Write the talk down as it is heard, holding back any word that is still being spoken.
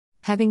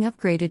Having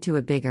upgraded to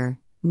a bigger,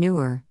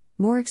 newer,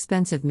 more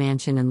expensive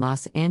mansion in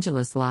Los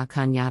Angeles' La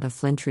Cañada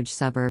Flintridge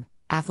suburb,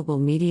 affable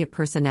media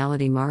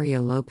personality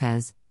Mario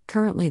Lopez,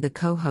 currently the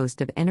co-host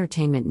of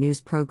entertainment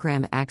news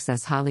program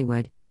Access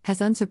Hollywood,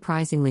 has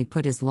unsurprisingly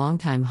put his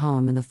longtime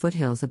home in the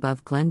foothills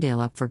above Glendale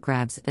up for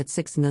grabs at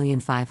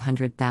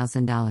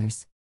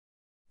 $6,500,000.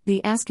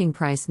 The asking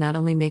price not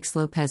only makes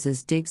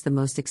Lopez's digs the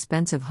most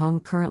expensive home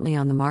currently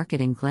on the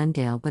market in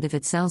Glendale, but if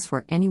it sells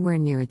for anywhere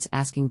near its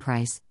asking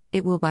price,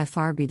 it will by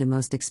far be the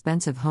most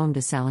expensive home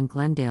to sell in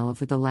Glendale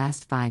over the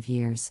last 5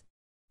 years.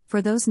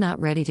 For those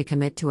not ready to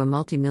commit to a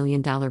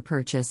multi-million-dollar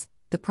purchase,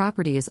 the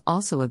property is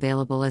also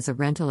available as a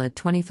rental at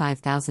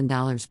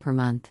 $25,000 per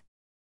month.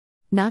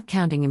 Not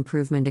counting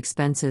improvement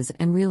expenses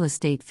and real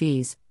estate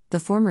fees, the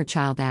former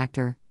child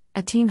actor,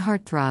 a teen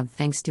heartthrob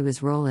thanks to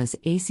his role as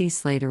A.C.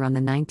 Slater on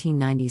the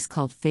 1990s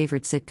cult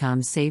favorite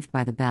sitcom Saved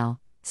by the Bell,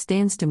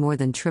 stands to more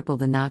than triple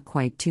the not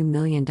quite $2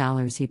 million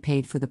he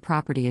paid for the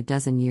property a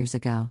dozen years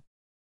ago.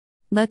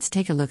 Let's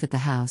take a look at the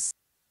house.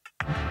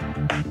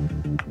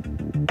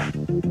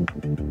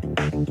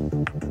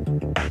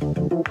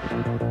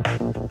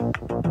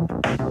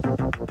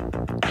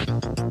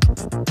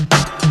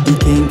 You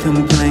can't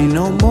complain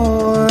no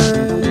more.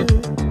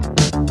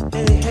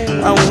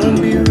 I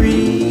won't be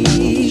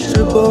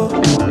reachable.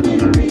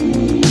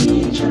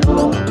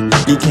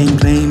 You can't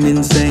claim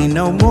and say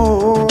no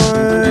more.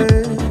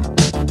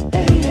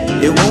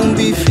 It won't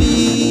be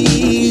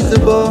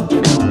feasible.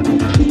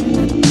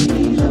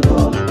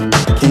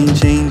 Can't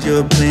change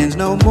your plans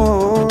no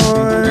more.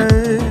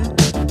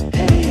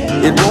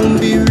 It won't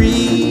be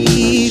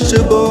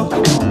reachable.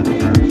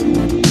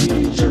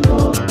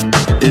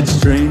 It's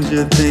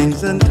stranger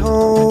things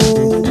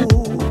untold.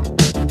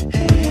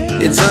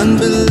 It's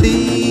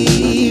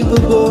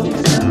unbelievable.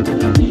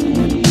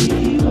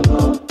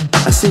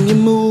 I seen you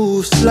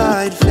move,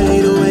 slide,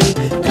 fade away.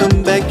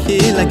 Come back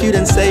here like you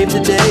done saved the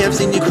day. I've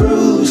seen you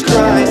cruise,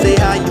 cry, say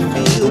how you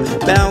feel.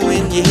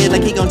 Bowing your head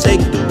like he gon'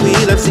 take the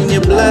wheel. I've seen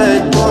your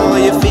blood boil,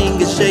 your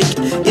fingers shake.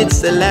 It's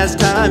the last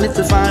time, it's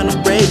the final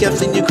break. I've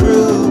seen you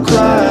cruise,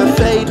 cry,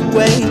 fade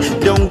away.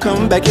 Don't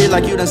come back here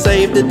like you done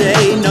saved the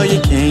day. No,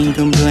 you can't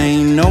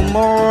complain no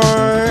more.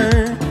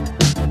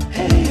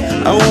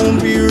 I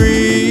won't be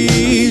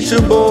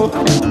reachable.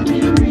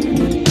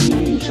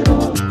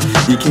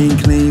 You can't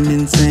claim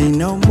and say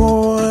no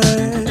more.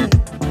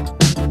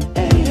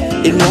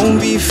 It won't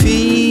be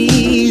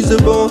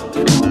feasible.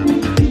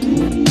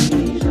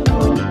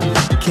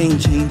 You can't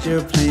change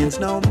your plans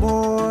no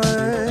more.